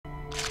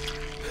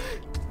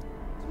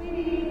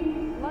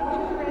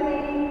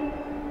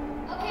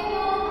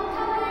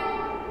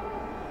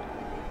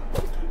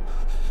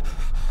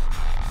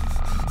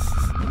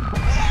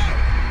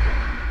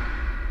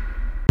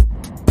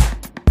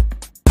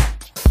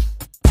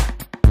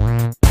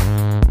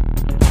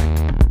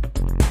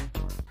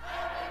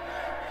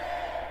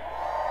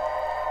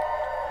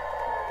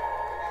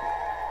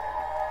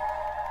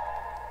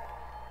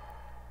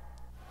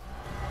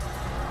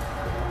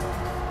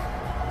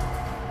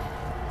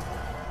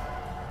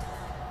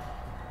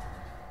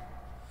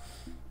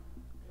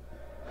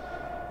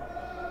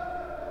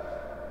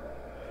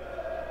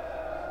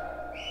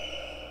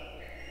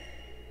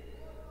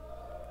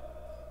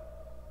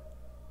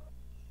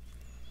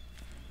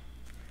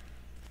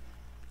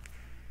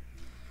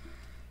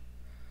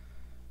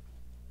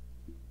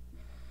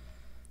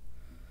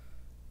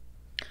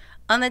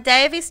On the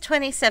day of his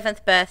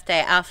 27th birthday,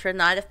 after a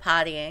night of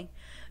partying,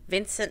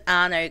 Vincent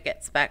Arno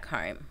gets back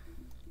home.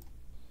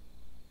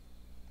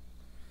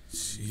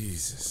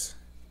 Jesus.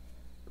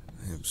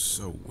 I am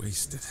so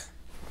wasted.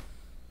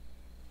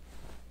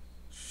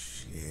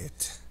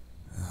 Shit.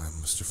 I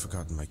must have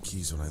forgotten my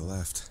keys when I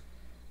left.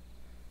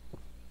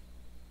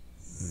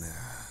 Nah,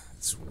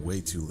 it's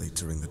way too late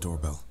to ring the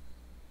doorbell.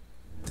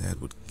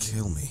 Dad would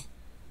kill me,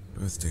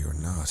 birthday or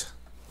not.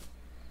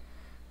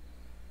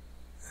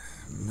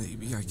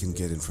 Maybe I can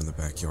get in from the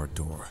backyard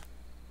door.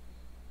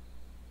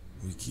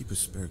 We keep a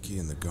spare key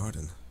in the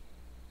garden.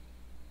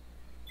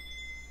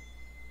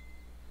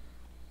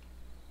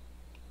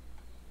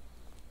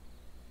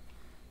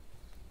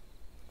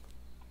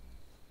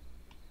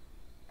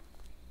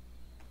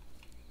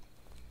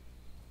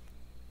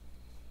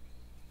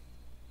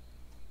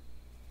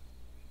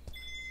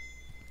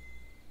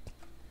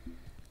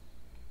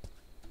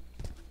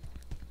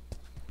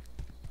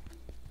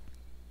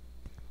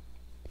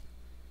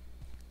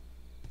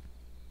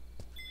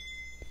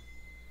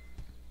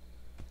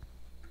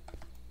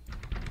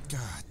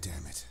 God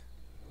damn it.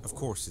 Of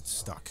course it's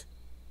stuck.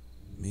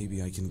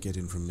 Maybe I can get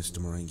in from Mr.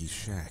 Morangi's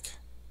shack.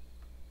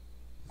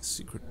 The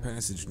secret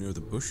passage near the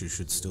bushes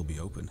should still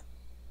be open.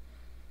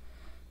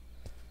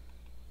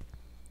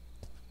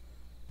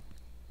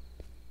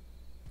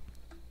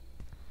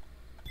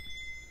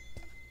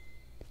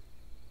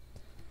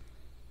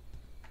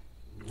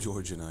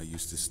 George and I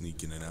used to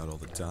sneak in and out all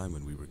the time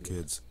when we were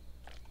kids.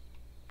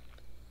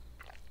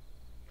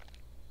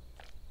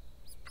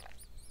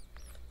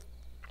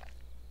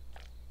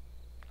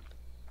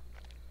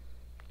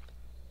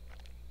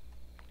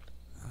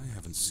 I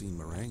haven't seen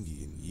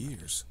Morangi in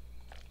years.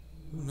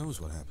 Who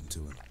knows what happened to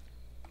him?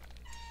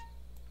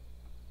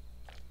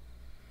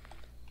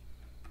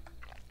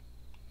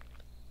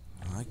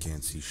 I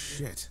can't see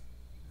shit.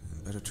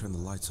 I better turn the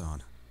lights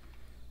on.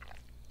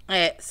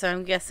 Okay, so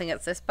I'm guessing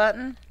it's this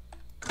button.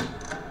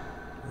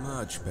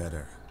 Much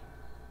better.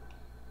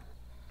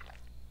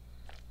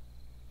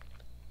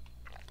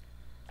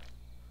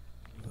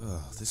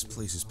 Oh, this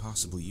place is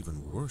possibly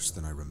even worse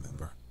than I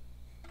remember.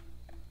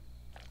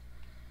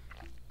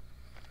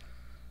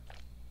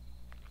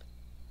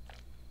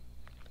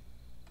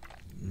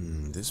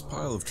 This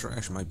pile of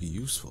trash might be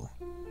useful.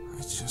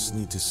 I just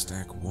need to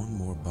stack one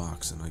more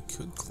box and I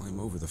could climb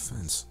over the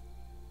fence.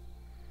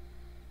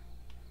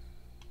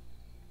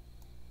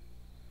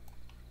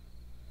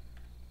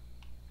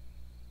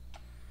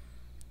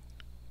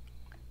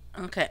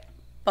 Okay,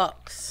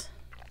 box.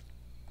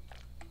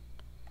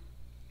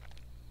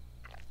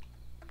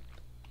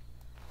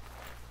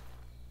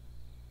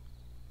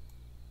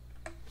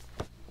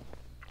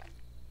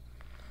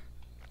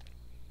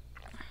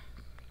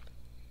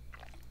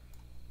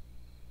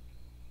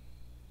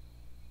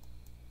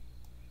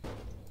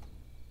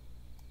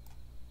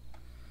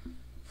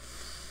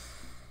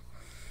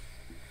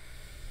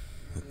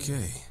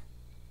 Okay,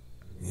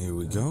 here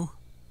we go.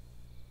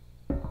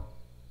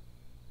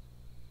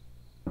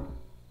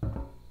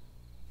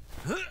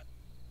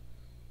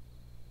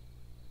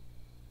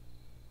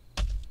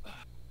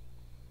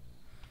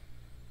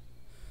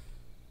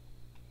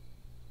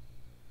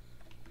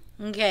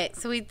 Okay,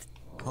 so we...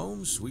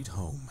 Home sweet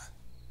home.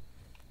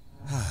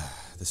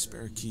 The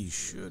spare key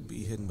should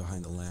be hidden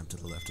behind the lamp to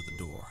the left of the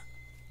door.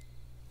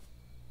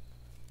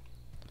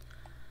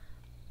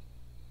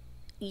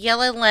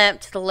 Yellow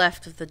lamp to the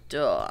left of the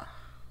door.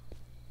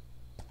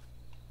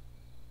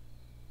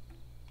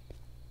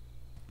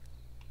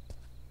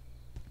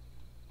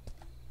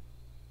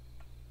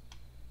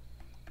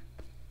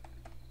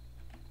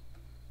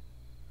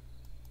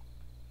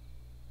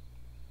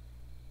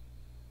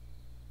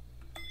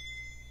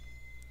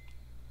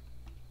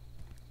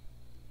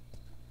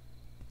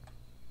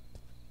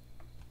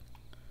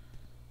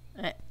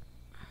 Right.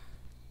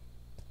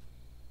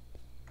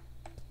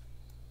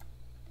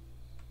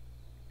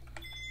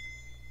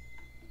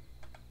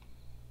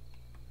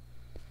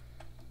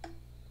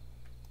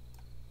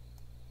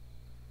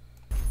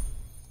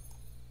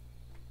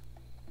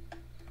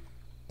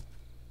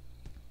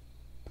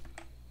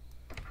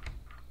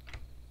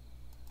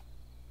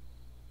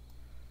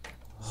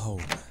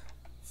 Home.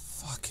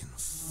 Fucking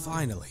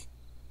finally.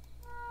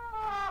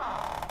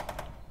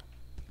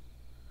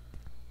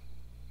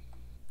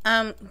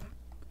 Oh,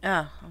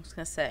 I was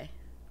gonna say.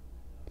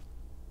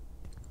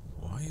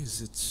 Why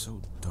is it so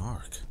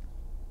dark?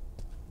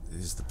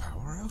 Is the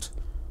power out?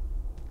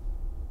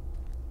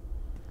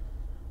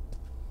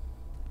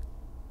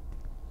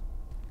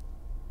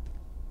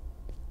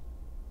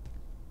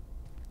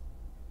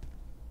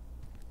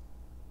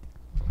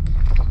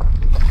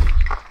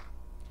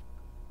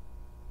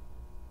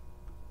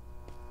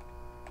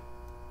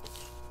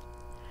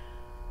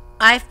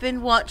 I've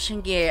been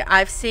watching you.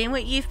 I've seen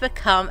what you've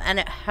become and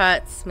it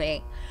hurts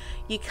me.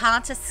 You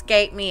can't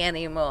escape me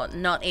anymore,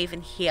 not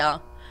even here.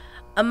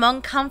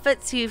 Among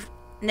comforts you've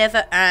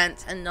never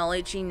earned and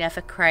knowledge you never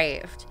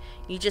craved,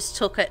 you just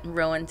took it and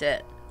ruined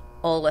it.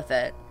 All of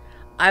it.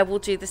 I will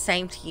do the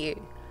same to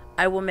you.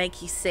 I will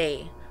make you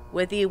see,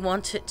 whether you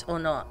want it or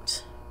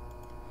not.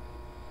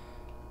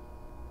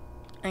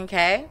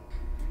 Okay.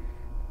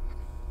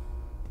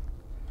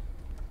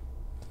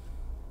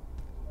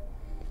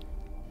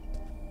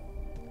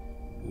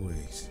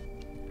 Wait.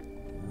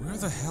 Where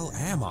the hell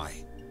am I?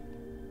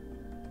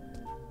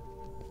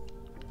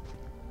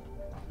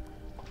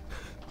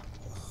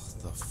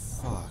 The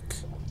fuck?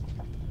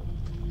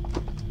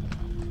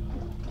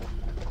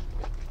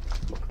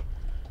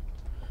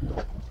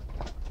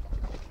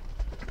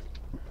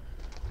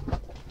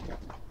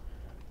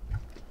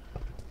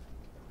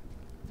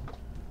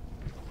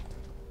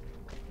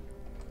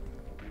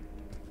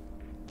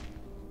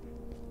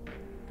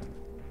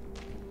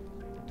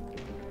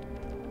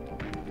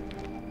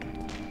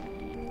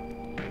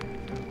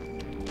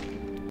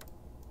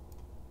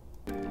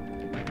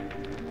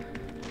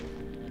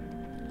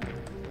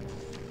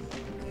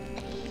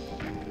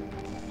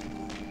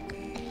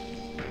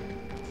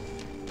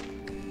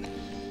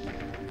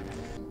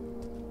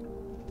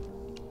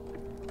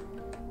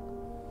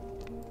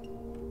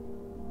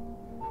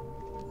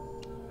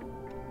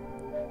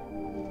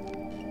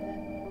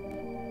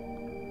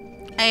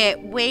 Hey,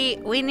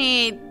 we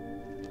need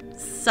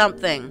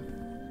something.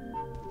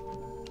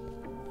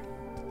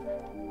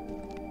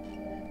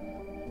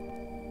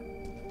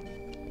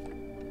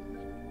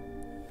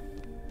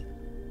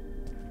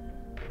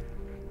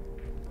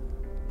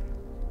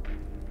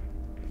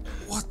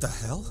 What the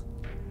hell?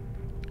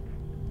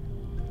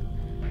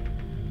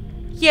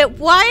 Yeah,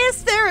 why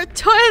is there a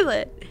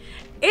toilet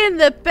in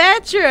the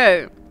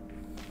bedroom?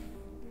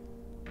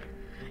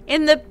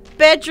 In the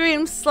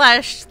bedroom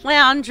slash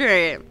lounge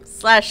room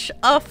slash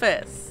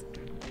office.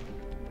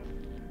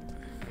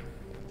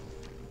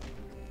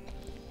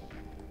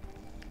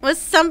 Was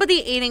somebody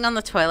eating on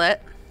the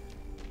toilet?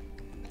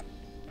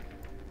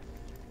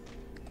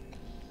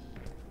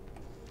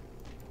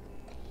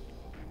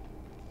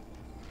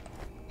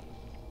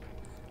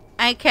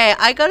 Okay,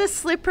 I got a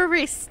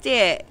slippery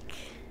stick.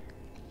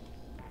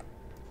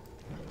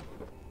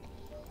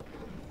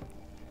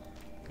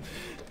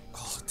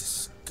 Oh,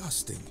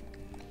 disgusting.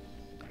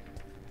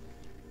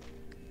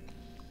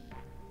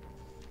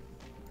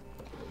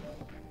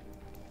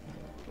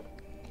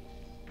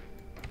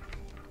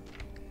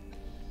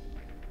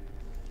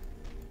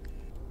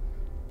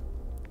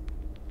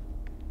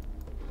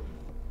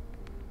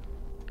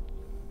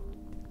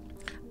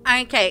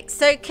 Okay,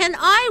 so can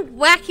I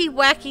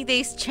wacky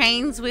these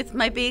chains with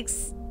my big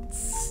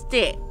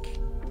stick?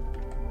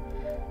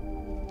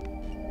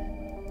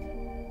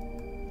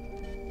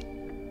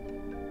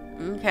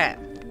 Okay.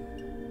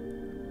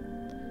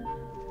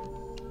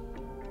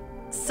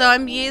 So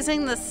I'm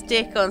using the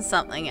stick on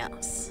something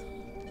else.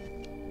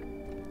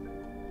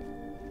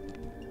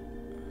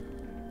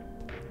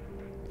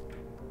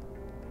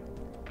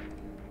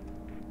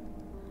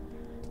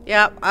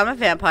 Yep, I'm a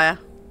vampire.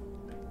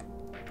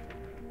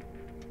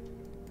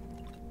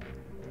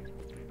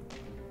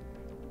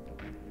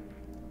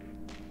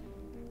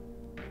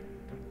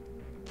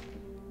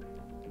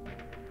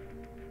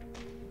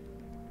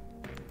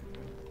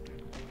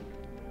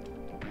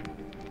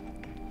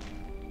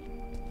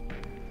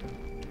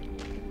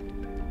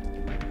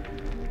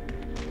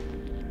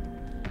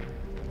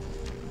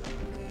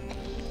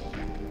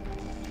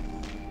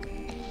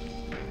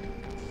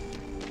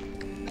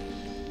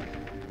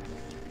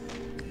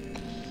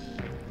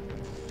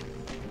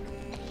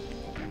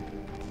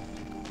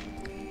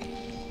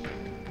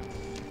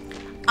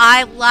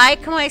 I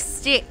like my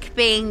stick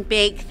being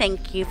big,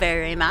 thank you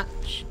very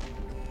much.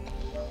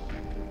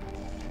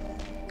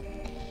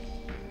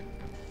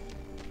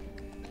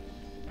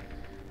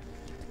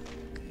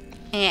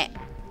 Yeah.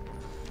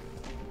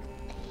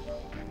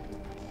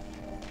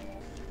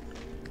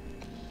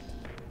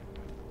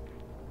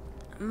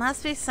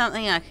 Must be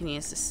something I can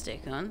use the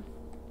stick on.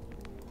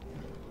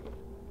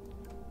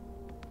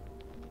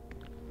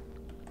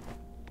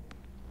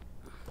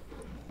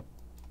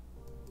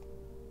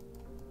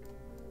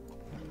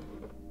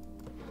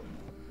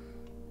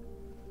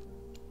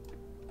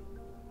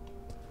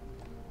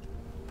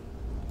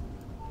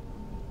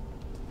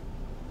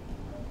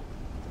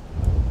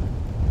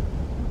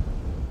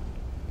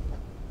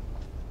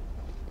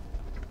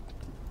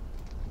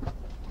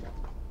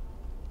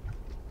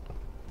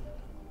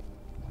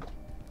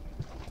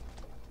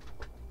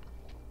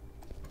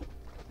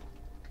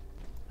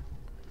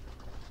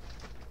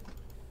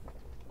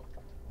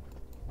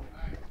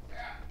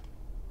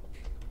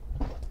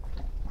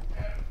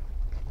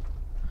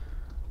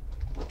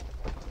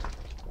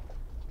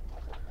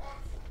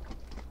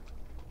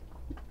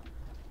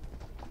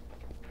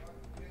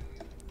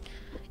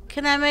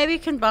 Can I maybe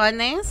combine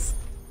these?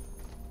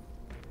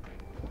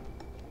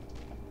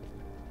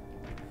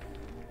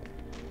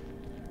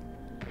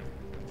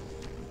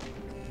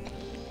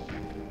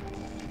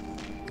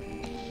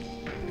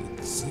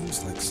 It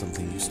seems like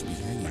something used to be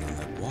hanging on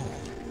that wall,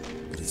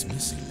 but it's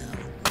missing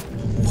now.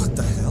 What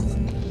the hell?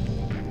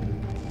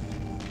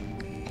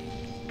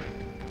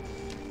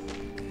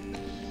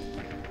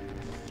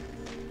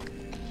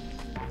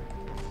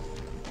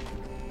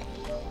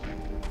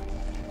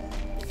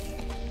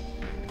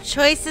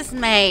 Choices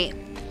made.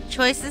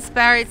 Choices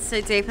buried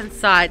so deep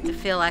inside to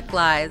feel like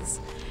lies.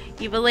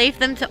 You believe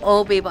them to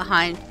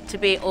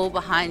be all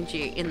behind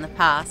you in the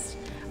past.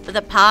 But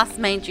the past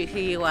made you who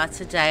you are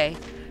today.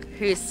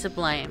 Who's to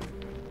blame?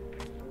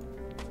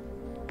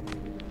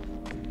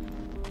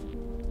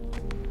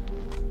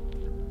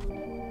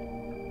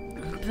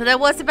 But I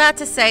was about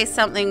to say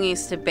something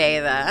used to be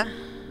there.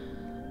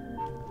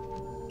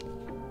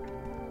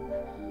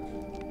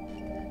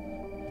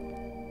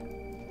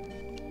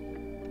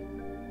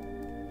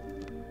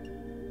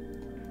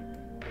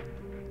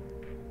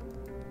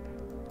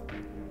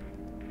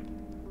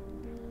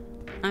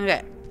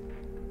 Okay.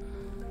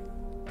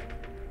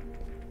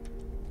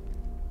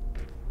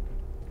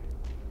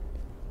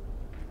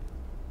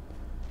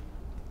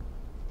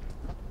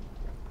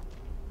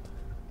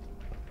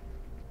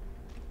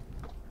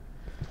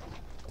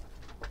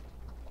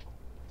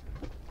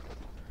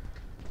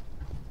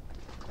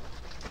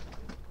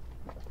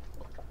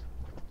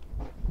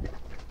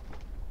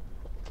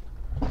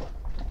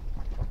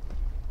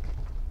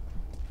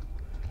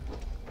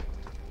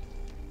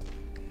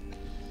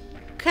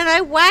 Can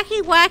I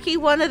wacky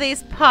one of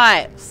these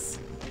pipes?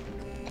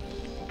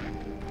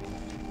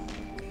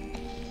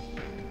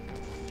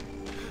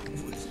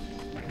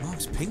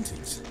 Mom's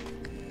paintings.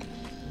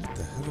 What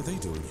the hell are they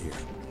doing here?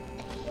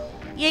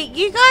 Yeah,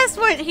 you guys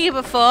weren't here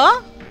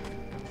before.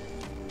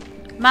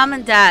 Mum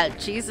and Dad.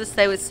 Jesus,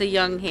 they were so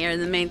young here.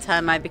 In the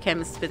meantime, I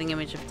became a spitting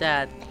image of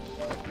Dad.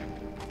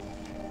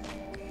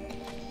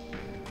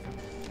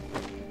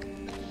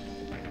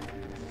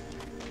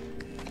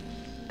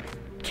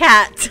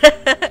 Cat.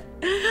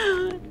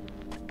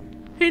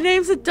 Who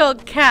names a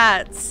dog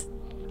Cats?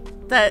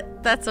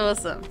 That's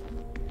awesome.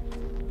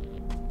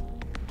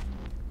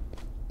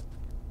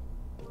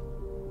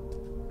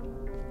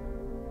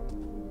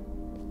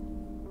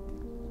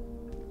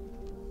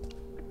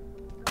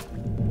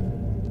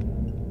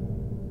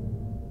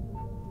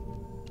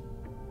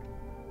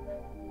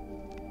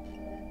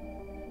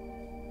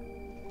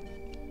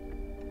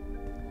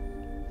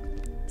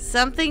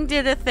 Something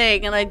did a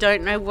thing and I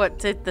don't know what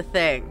did the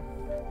thing.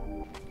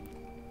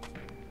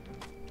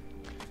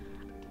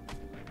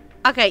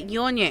 Okay,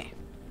 you're new.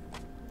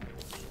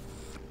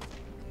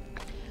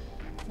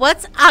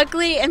 What's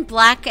ugly and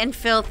black and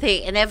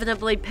filthy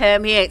inevitably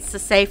permeates the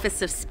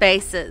safest of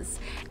spaces.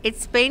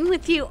 It's been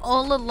with you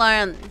all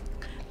along,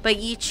 but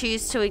you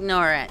choose to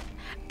ignore it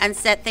and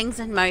set things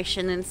in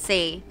motion and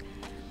see.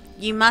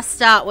 You must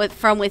start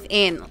from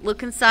within.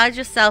 Look inside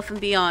yourself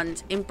and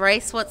beyond.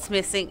 Embrace what's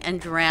missing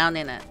and drown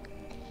in it.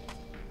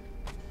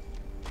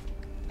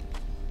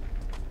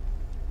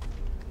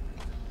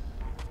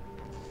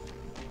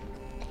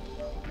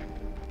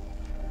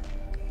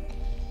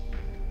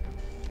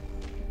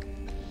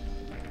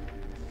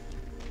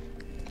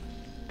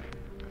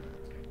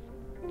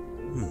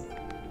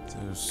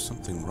 There's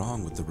something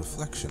wrong with the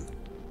reflection.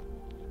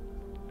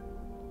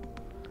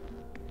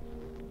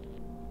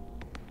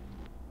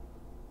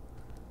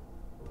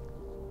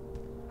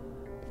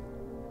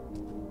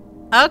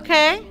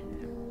 Okay.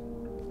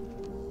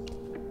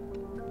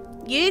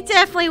 You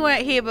definitely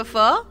weren't here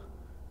before.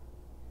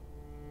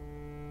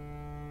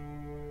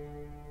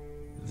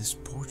 This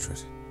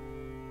portrait.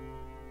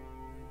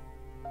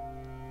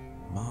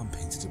 Mom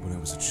painted it when I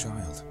was a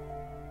child.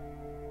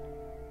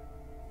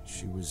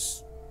 She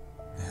was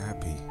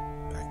happy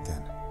back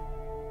then.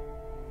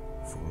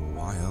 For a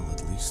while,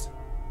 at least.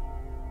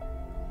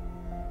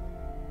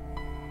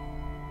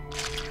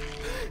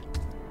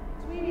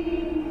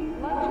 Sweetie,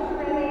 lunch is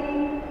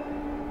ready.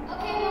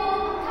 Okay,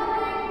 Mom, I'm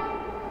coming.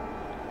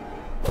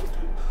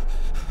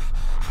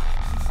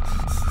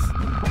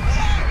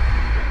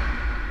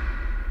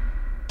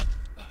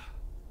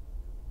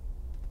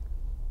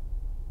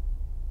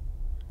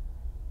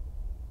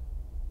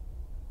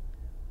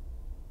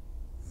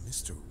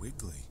 Mr.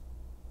 Wiggly.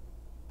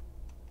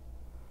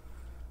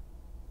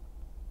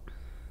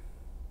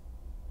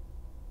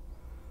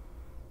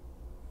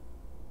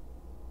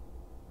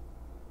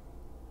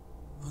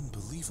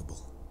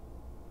 Unbelievable.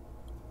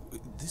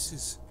 This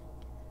is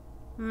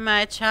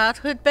My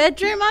childhood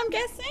bedroom, I'm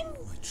guessing?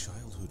 my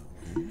childhood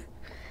room.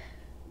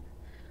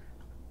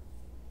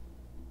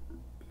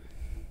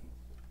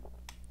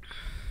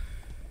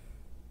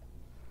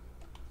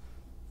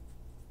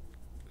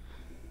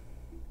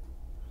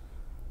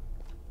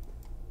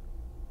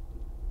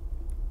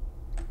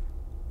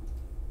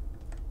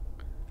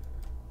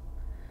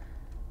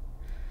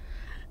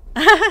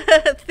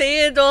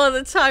 Theodore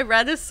the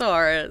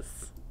Tyrannosaurus.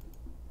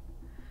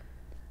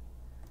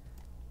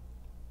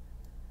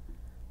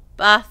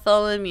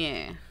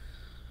 Bartholomew.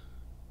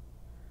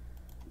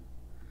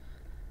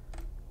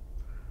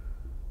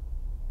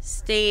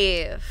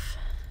 Steve.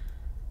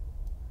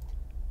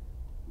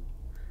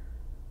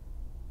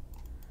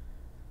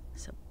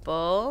 It's a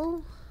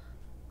ball.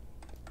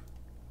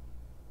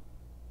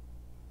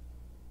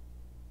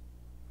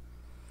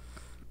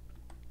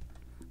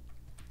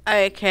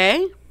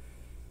 Okay.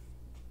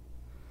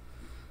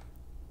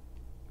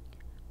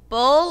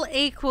 Ball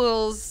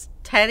equals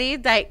Teddy,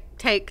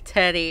 take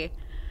Teddy.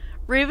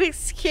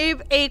 Rubik's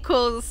Cube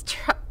equals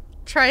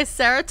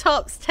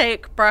Triceratops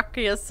take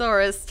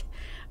Brachiosaurus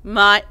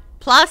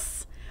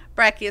plus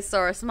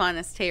Brachiosaurus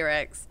minus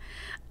T-Rex.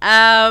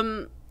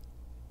 Baymax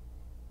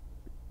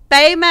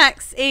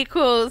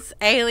equals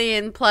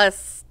alien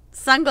plus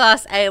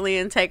sunglass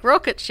alien take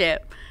rocket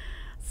ship.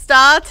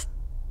 Star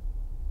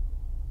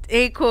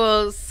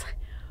equals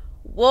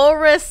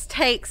walrus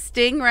take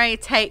stingray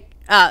take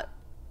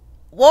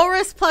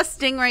walrus plus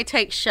stingray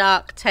take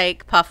shark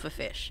take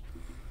pufferfish.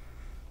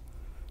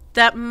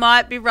 That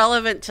might be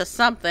relevant to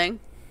something.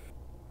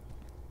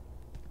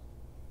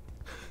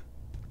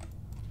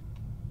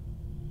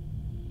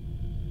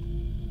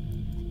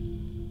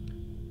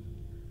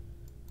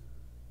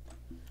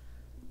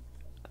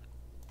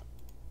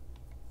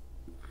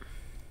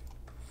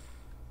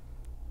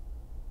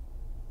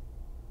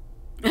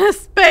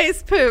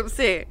 Space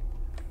poopsie.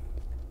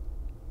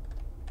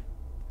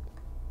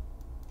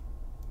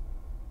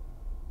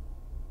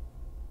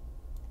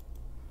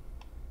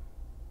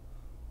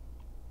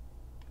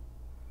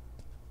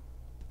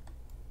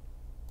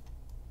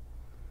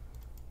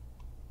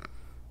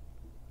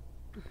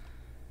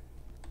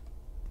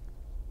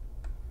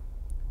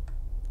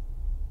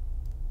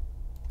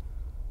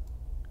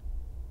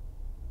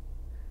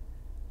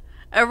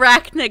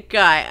 Arachnid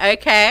guy,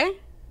 okay?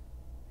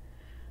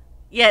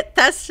 Yeah,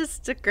 that's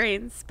just a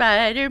green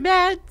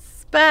Spider-Man.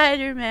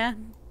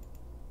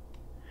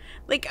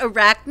 Like,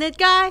 Arachnid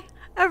guy?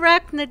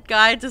 Arachnid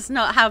guy does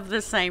not have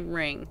the same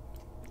ring.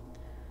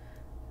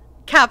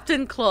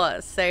 Captain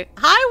Claus, say,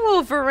 hi,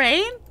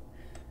 Wolverine.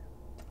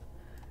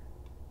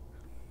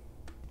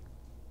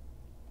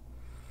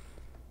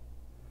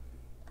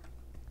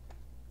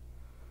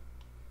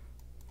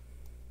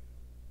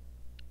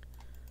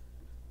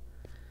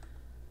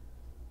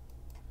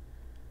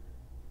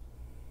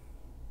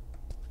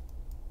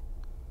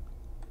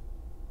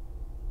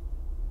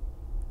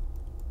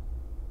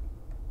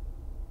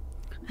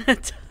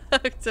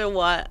 Dr.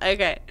 What?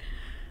 Okay.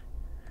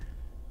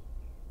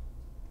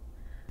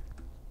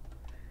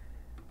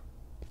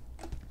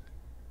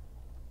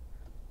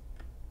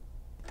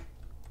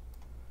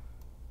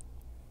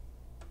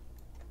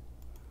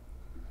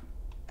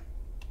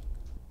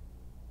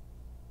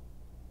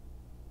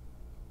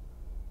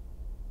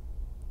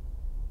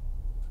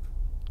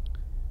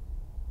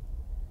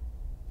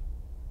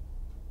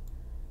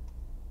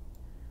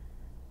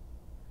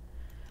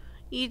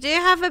 You do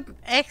have a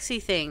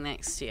Exy thing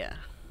next to you.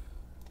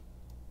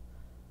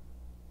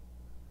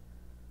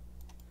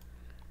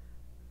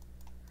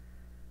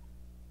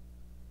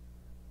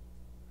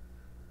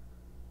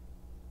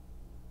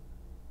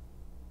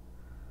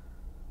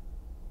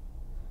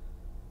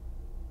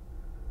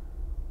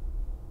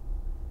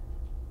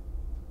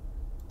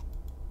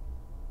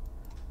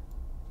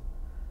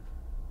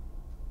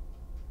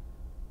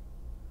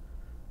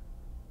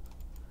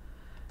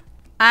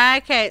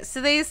 Okay,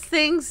 so these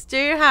things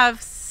do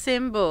have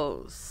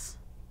symbols.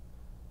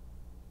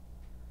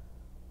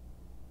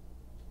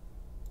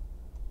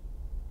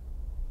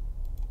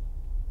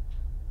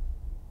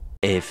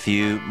 A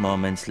few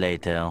moments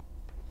later.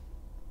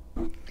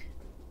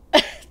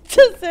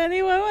 Does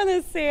anyone want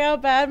to see how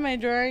bad my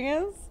drawing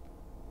is?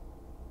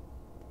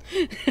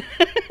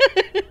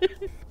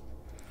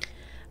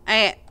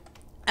 Okay.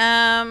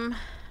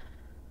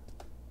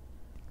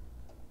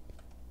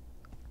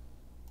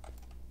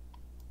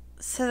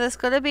 So there's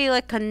got to be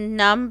like a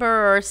number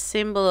or a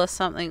symbol or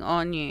something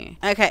on you.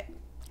 Okay.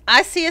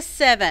 I see a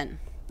 7.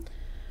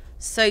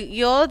 So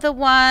you're the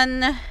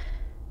one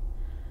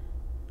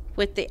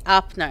with the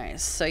up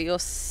nose. So you're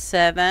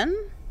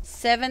 7.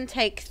 7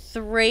 take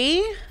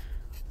 3.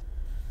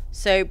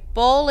 So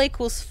ball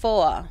equals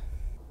 4.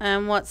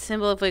 And what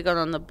symbol have we got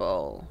on the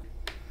ball?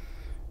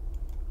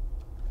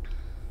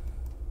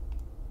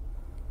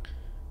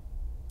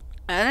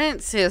 I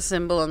don't see a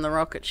symbol on the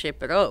rocket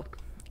ship at all.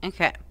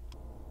 Okay.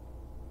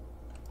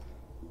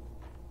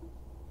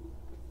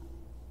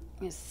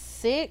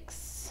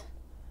 6.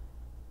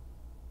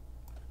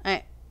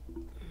 Alright.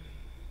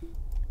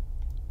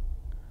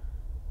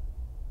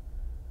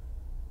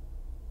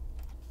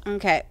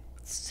 Okay.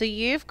 So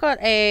you've got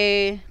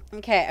a...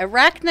 Okay,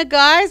 Arachna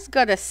guy's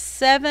got a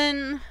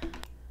 7.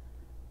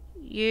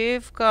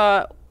 You've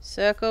got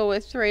circle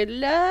with 3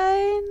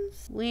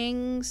 lines.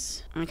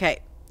 Wings.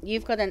 Okay.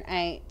 You've got an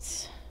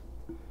 8.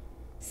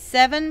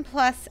 7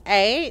 plus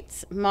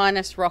 8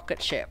 minus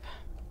rocket ship.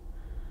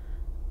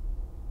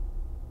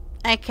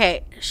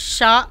 Okay,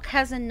 shark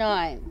has a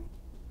 9.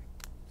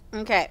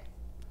 Okay.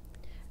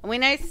 We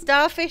know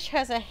starfish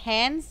has a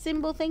hand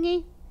symbol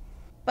thingy.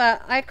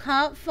 But I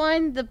can't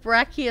find the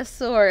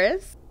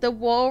brachiosaurus, the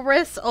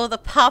walrus, or the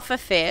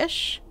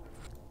pufferfish.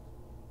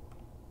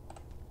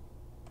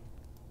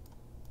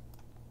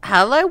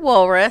 Hello,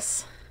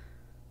 walrus.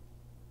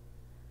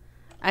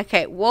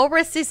 Okay,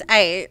 walrus is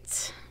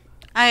 8.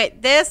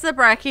 Alright, there's the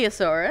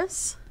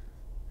brachiosaurus.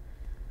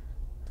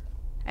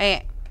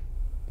 Okay.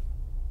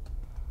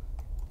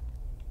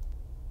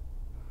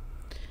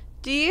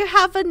 Do you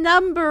have a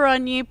number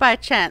on you by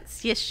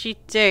chance? Yes, you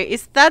do.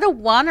 Is that a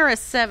 1 or a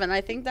 7? I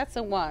think that's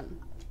a 1.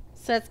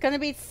 So it's going to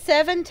be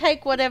 7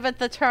 take whatever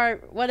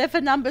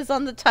number's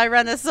on the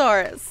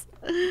Tyrannosaurus.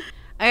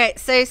 Okay,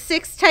 so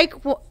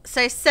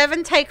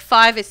 7 take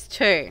 5 is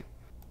 2.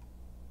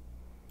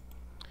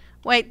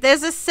 Wait,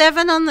 there's a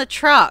 7 on the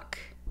truck.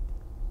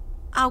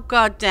 Oh,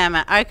 god damn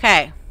it.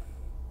 Okay.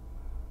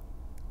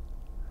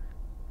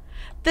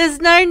 There's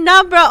no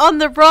number on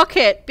the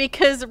rocket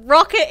because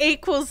rocket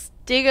equals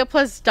digger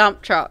plus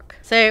dump truck.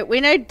 So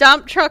we know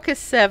dump truck is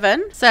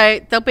 7. So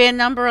there'll be a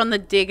number on the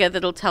digger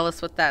that'll tell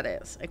us what that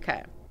is.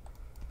 Okay.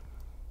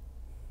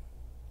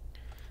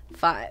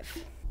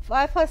 5.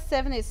 5 plus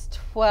 7 is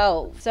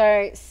 12.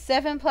 So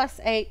 7 plus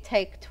 8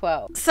 take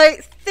 12. So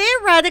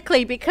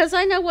theoretically, because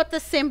I know what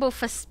the symbol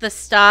for the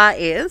star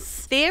is,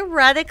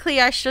 theoretically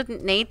I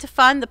shouldn't need to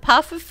find the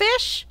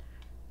pufferfish.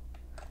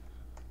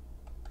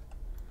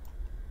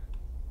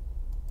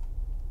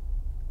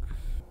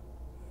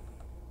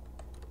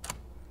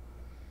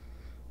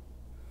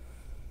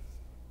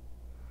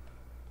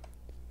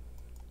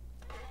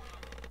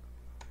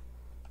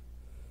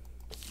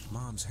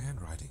 Mom's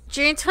handwriting.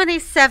 June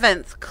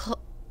 27th.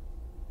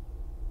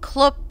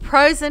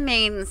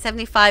 Cloprosamine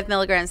 75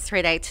 milligrams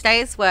 3 day.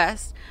 Today's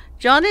worst.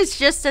 John is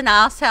just an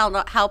arsehole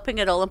not helping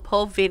at all, and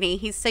poor Vinny,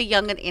 he's so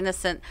young and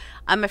innocent.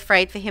 I'm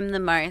afraid for him the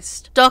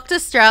most. Dr.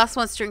 Strauss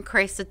wants to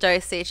increase the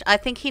dosage. I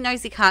think he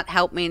knows he can't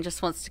help me and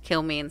just wants to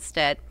kill me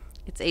instead.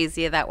 It's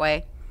easier that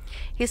way.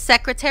 His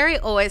secretary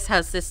always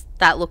has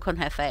that look on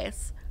her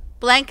face.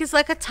 Blank is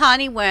like a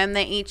tiny worm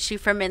that eats you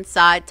from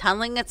inside,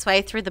 tunneling its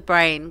way through the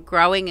brain,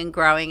 growing and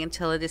growing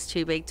until it is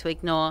too big to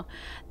ignore.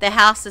 The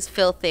house is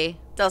filthy.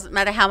 Doesn't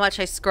matter how much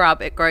I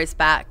scrub, it grows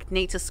back.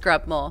 Need to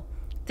scrub more.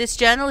 This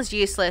journal is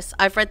useless.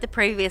 I've read the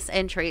previous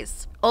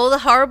entries. All the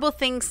horrible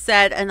things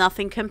said are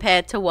nothing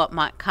compared to what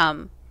might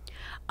come.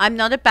 I'm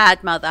not a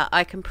bad mother.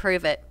 I can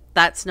prove it.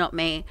 That's not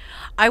me.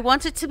 I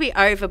want it to be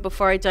over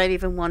before I don't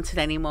even want it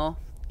anymore.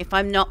 If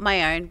I'm not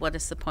my own, what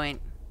is the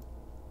point?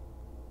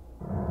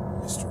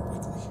 Mr.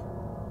 Wiggly,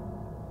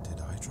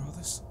 did I draw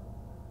this?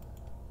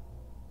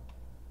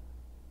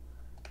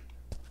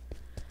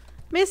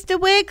 Mr.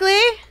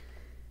 Wiggly?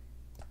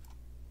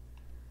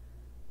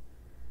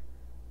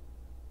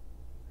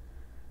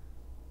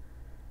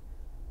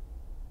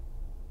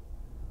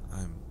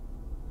 I'm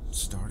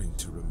starting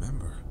to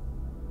remember.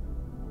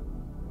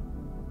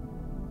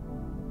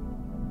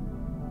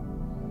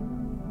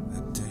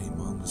 That day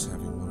Mom was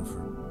having one of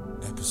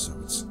her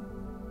episodes.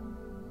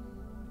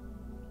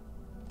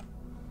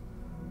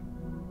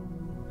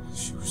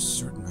 She was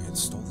certain I had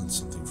stolen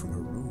something from her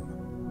room.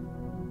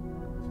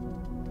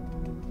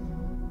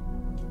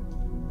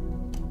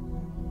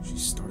 She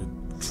started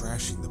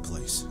trashing the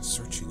place,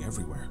 searching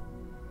everywhere.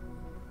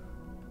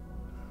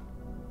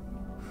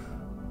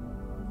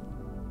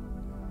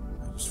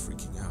 I was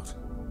freaking out,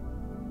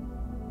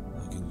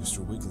 hugging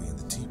Mr. Wiggly in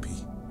the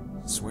teepee,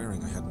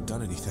 swearing I hadn't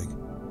done anything.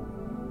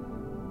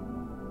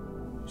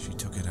 She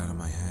took it out of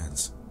my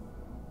hands.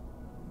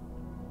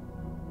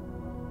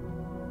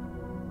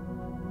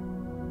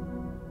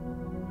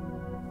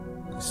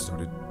 I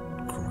started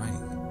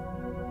crying.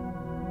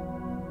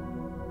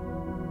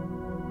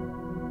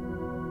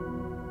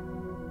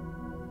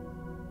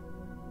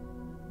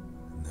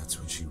 And that's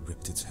when she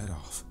ripped its head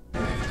off.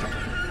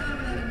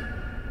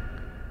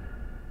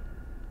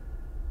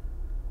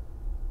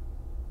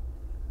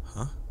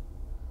 Huh?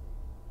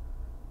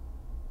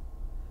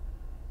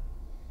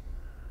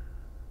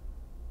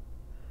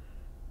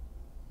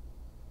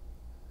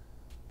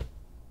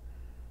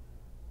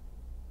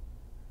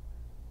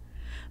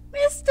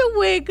 Mr.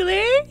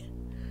 Wiggly?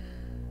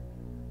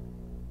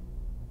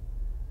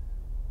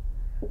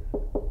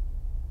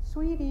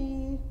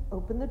 Sweetie,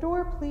 open the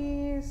door,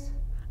 please.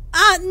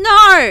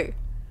 No!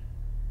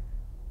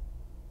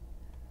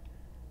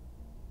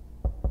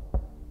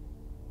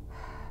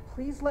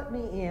 Please let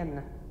me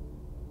in.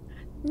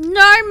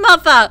 No,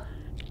 Mother!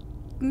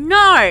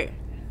 No!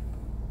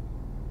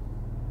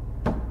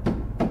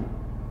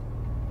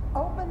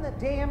 Open the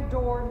damn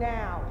door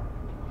now.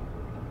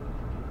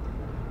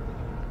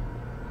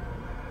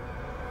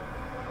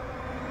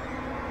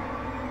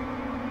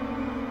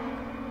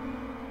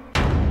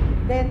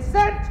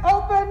 Vincent,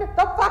 open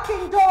the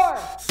fucking door!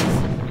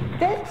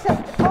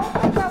 Vincent,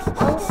 open the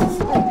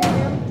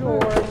damn door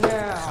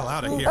now! Hell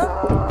out of here.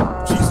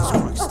 Jesus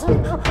Christ.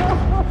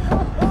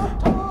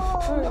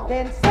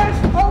 Vincent,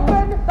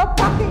 open the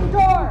fucking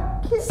door!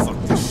 Fuck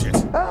this shit.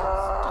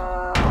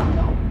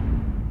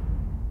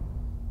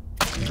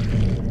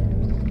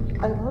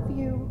 I love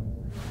you.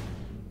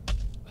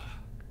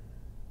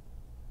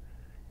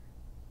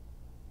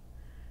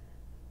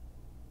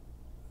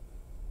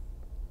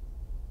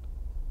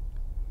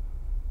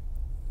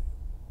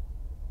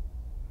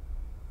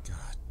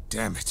 God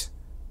damn it.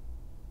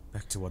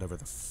 Back to whatever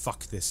the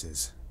fuck this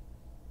is.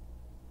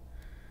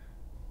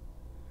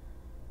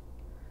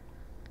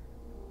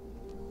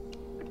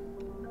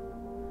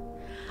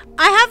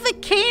 I have the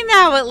key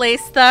now, at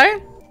least,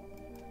 though.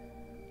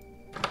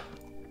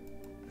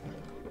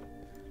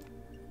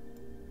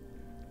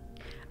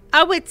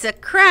 Oh, it's a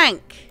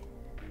crank.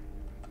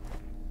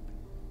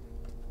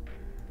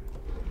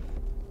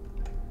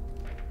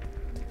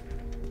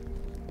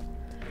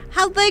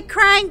 How'd they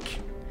crank?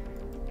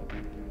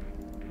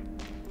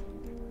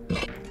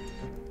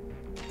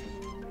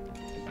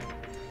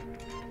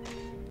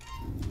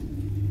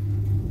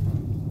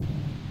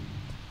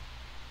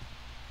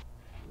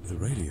 The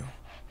radio.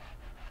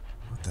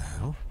 What the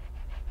hell?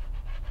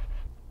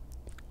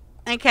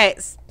 Okay.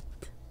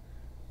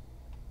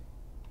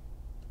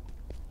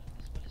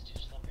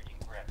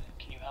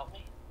 Can you help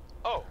me?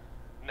 Oh,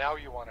 now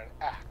you want an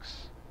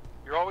axe.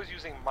 You're always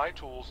using my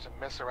tools to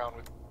mess around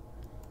with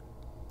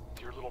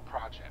your little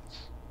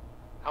projects.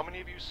 How many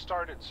have you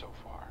started so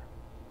far?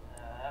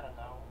 I don't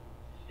know,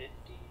 50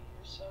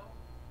 or so?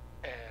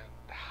 And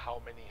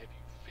how many have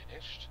you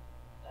finished?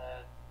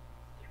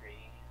 3.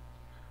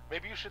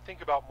 Maybe you should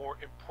think about more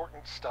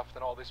important stuff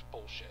than all this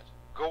bullshit.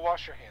 Go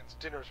wash your hands,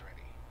 dinner's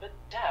ready. But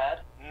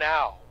Dad...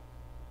 Now!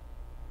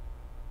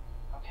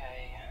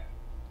 Okay...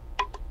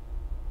 I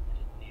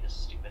didn't need a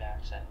stupid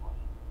axe anyway.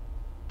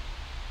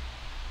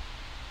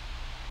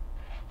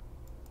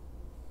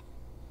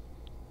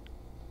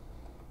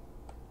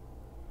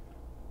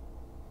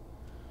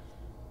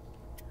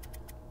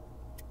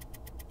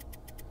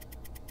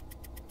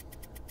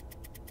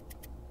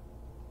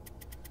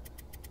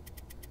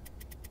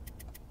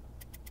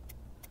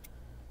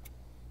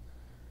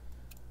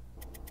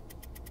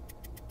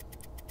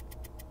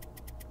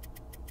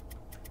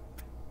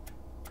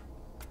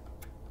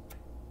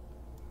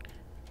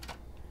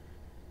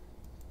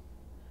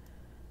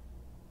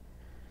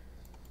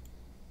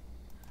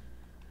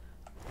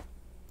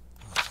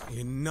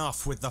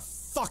 Enough with the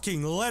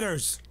fucking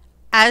letters!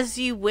 As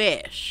you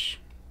wish.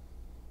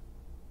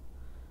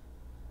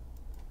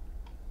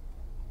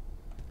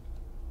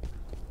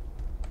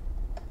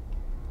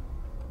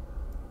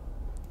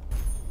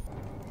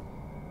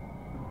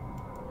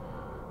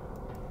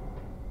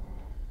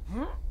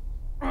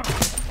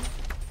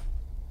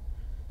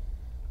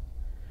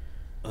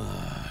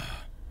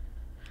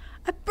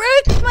 I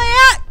broke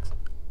my axe!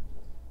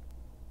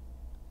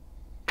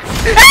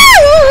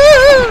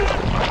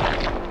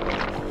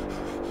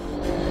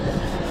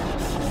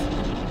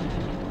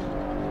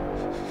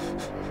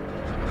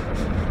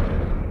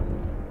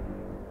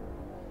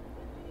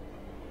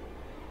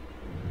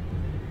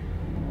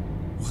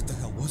 What the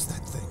hell was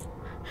that thing?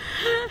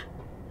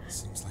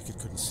 Seems like it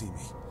couldn't see me.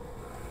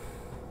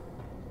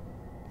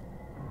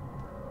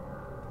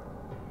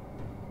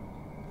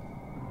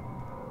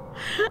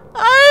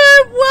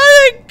 I don't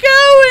want to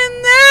go in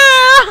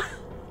there!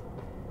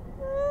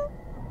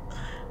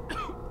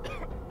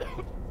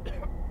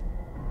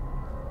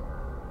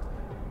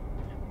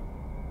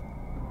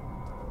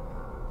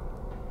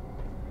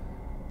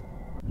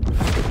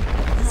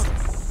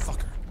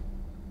 Motherfucker.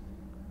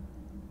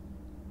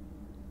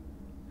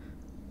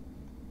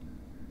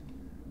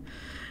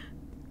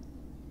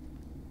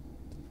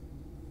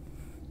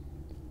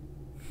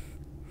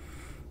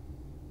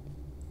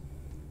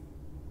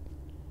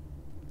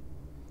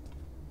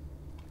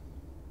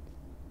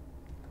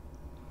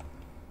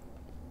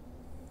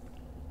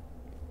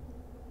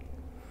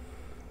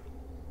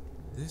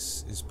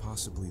 This is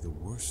possibly the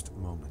worst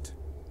moment.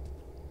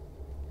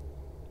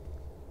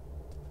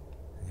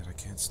 And yet I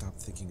can't stop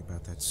thinking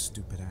about that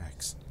stupid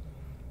axe.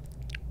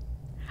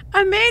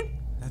 I mean,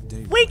 That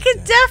day we was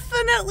could dead.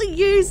 definitely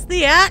use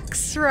the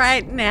axe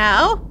right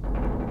now.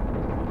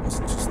 It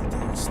wasn't just the day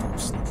I stopped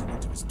sneaking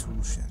into his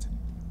tool shed.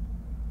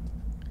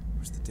 It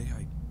was the day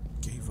I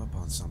gave up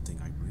on something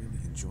I really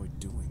enjoyed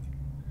doing.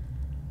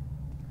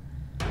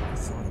 I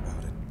thought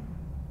about it,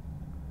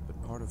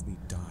 but part of me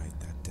died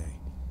that day.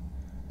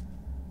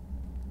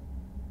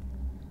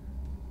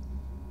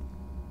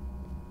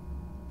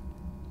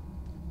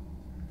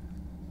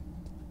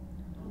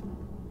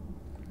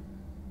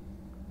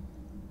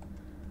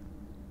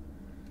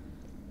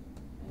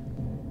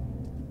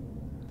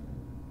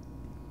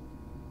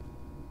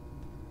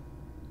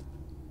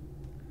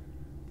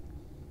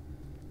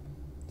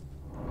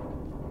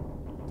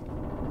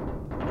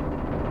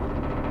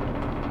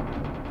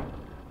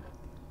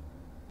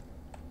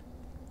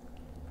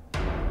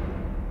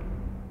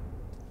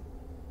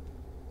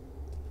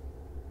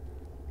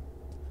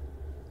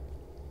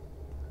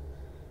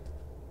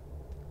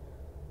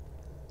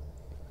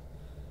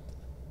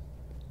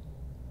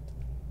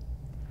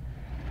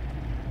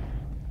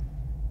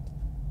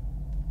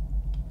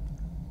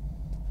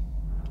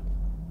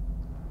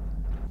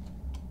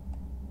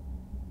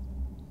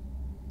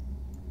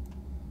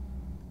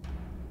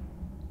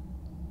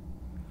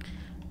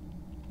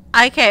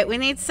 Okay, we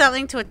need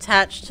something to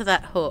attach to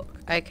that hook.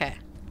 Okay.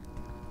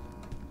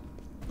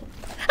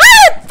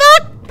 Ah!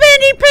 Fuck!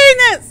 Benny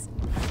penis!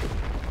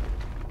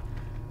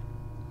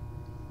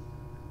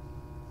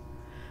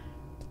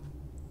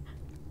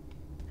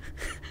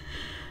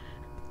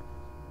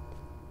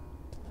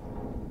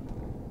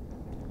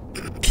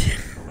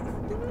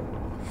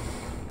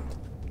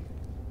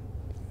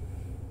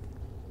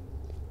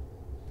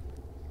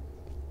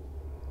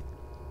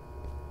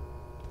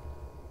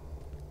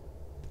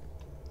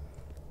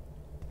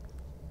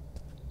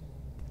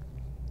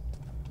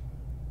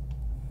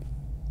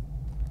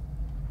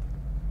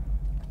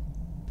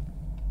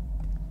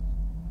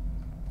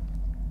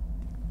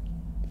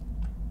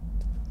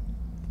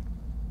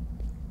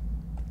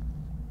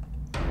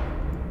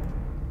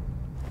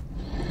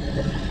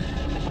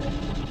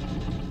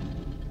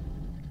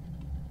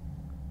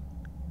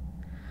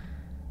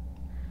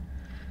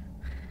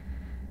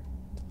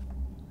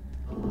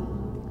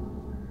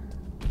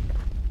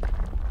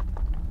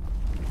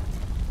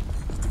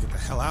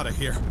 out of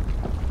here.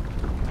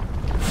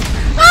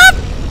 Ah!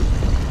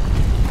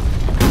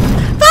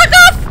 Fuck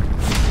off!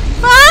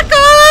 Fuck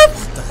off!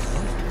 What the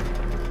hell?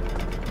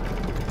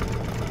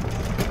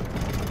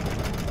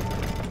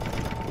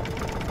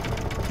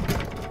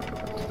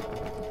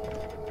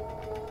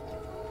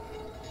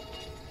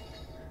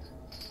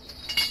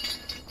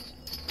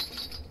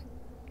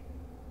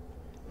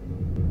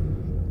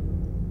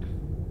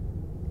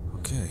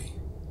 Okay.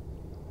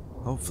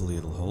 Hopefully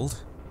it'll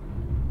hold.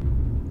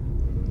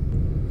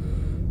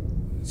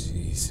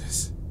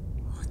 Jesus.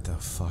 What the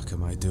fuck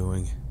am I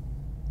doing?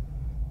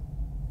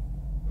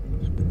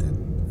 But that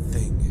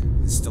thing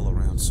is still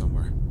around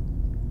somewhere.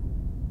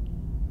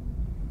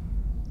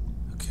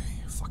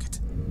 Okay, fuck it.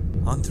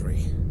 On 3.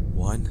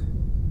 1,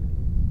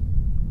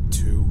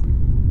 2.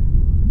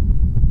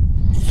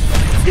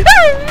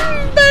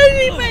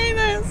 Baby,